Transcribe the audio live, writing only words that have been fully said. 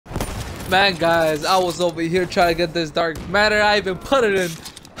Man, guys, I was over here trying to get this dark matter. I even put it in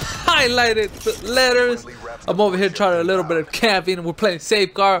highlighted letters. I'm over here trying a little bit of camping. We're playing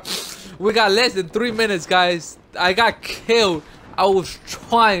safeguard. We got less than 3 minutes, guys. I got killed. I was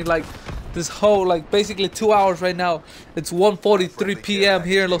trying like this whole basically 2 hours right now. It's 1:43 p.m.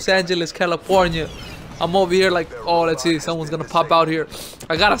 here in Los Angeles, California. I'm over here like, oh, let's see, someone's gonna pop out here.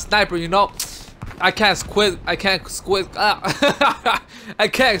 I got a sniper, you know. I can't squid. I can't quick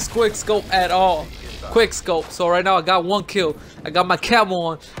scope at all. Quick scope. So right now I got 1 kill. I got my camo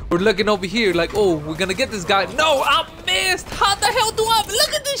on. We're looking over here like, oh, we're gonna get this guy. No, I missed. How the hell do I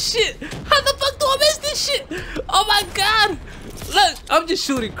look at this shit? How the fuck do I miss this shit? Oh my god. Look, I'm just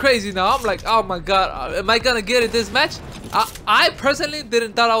shooting crazy now. I'm like, oh my god, am I gonna get it this match? I personally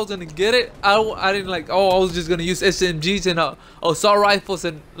didn't thought I was gonna get it. I didn't I was just gonna use SMGs and assault rifles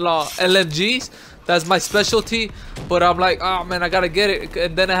and LMGs. That's my specialty. But I'm like, oh man, I gotta get it.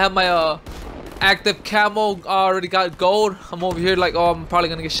 And then I have my active camo. I already got gold. I'm over here like, oh, I'm probably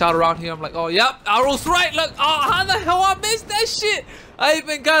gonna get shot around here. I'm like, oh yep, I was right. Look, oh, how the hell I missed that shit? I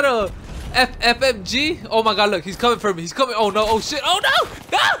even got a FMG. Oh my god, look, he's coming for me. He's coming. Oh no, oh shit, oh no,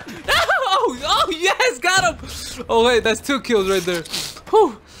 no, no. Oh yes, got him. Oh wait, that's 2 kills right there.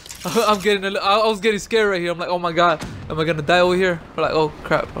 Whew. I was getting scared right here. I'm like, oh my god, am I gonna die over here? I'm like, oh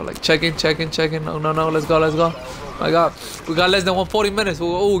crap. I'm like, checking. No, let's go. Oh my god, we got less than 140 minutes.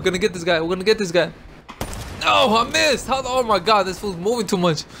 Oh, we're gonna get this guy. No, I missed. Oh my god, this fool's moving too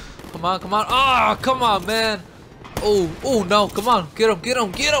much. Come on. Oh, come on, man. Oh no, come on, get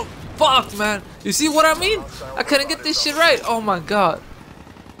him. Fuck, man. You see what I mean? I couldn't get this shit right. Oh my god.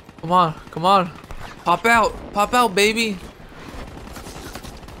 Come on. Pop out, baby.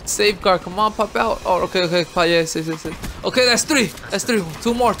 Safeguard, come on, pop out. Oh, okay. Yes. Okay, that's 3.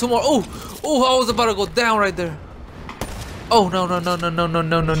 2 more. Oh, I was about to go down right there. Oh, no.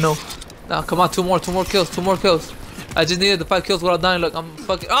 Nah, come on, 2 more kills. I just needed the 5 kills without dying. Look, I'm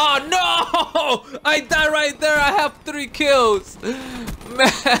fucking. Oh no! I died right there. I have 3 kills.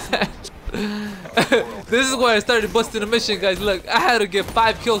 Man. This is where I started busting the mission, guys. Look, I had to get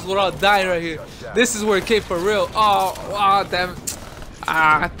 5 kills without dying right here. This is where it came for real. Oh, damn it.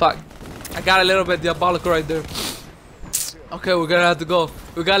 Fuck. I got a little bit diabolical right there. Okay, we're gonna have to go.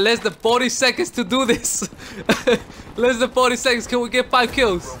 We got less than 40 seconds to do this. Less than 40 seconds. Can we get 5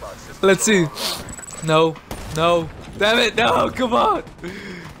 kills? Let's see. No. Damn it, no, come on.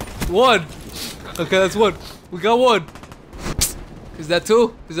 1. Okay, that's 1. We got 1. Is that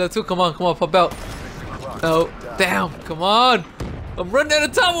 2? Come on, pop out. No, damn, come on. I'm running out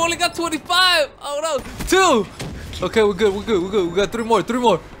of time. We only got 25. Oh no, 2. Okay, we're good. We got 3 more.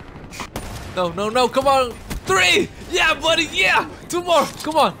 No, come on. 3. Yeah, buddy, yeah. 2 more,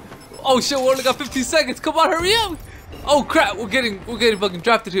 come on. Oh shit, we only got 15 seconds. Come on, hurry up. Oh crap, we're getting fucking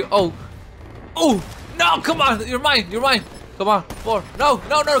drafted here. Oh, no, come on, you're mine. Come on, 4. No,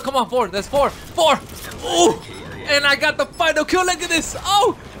 come on, 4. That's 4. Oh, and I got the final kill. Look at this.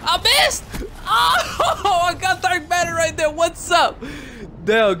 Oh, I missed. Oh, I got dark matter right there. What's up?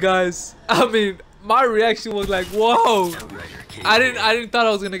 Damn, guys. I mean, my reaction was like, whoa. I didn't thought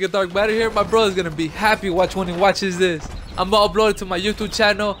I was gonna get dark matter here. My brother's gonna be happy when he watches this. I'm gonna upload it to my YouTube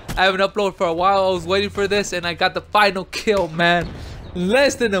channel. I haven't uploaded for a while. I was waiting for this, and I got the final kill, man.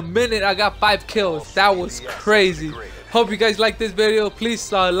 Less than a minute, I got 5 kills. That was crazy. Hope you guys like this video. Please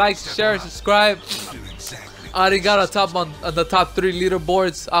like, share, and subscribe. I already got on the top 3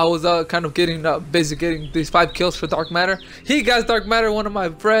 leaderboards. I was kind of getting these 5 kills for dark matter. He got dark matter, one of my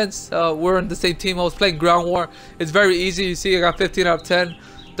friends. We're on the same team. I was playing ground war. It's very easy. You see, I got 15 out of 10.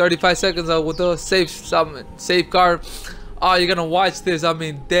 35 seconds with the safeguard. Oh, you're gonna watch this. I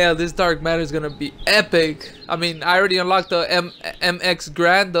mean, damn, this dark matter is gonna be epic. I mean, I already unlocked the MX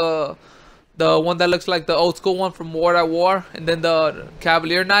Grand, the one that looks like the old school one from War at War, and then the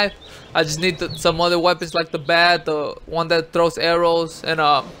Cavalier knife. I just need some other weapons like the bat, the one that throws arrows, and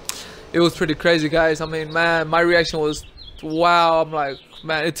it was pretty crazy, guys. I mean, man, my reaction was wow. I'm like,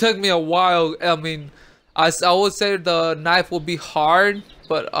 man, it took me a while. I mean, I would say the knife will be hard,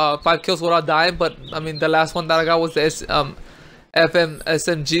 but 5 kills without dying. But I mean, the last one that I got was the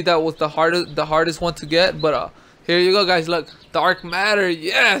SMG. That was the hardest one to get. But here you go, guys. Look, dark matter.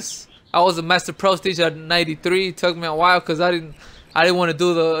 Yes, I was a master pro stage at 93. It took me a while because I didn't want to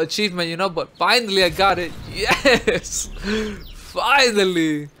do the achievement, you know. But finally, I got it. Yes,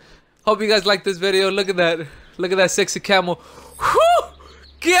 finally. Hope you guys like this video. Look at that sexy camo. Whew!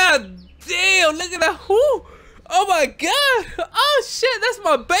 God damn, look at that. Whew! Oh my god. Oh shit, that's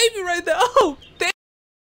my baby right there. Oh damn.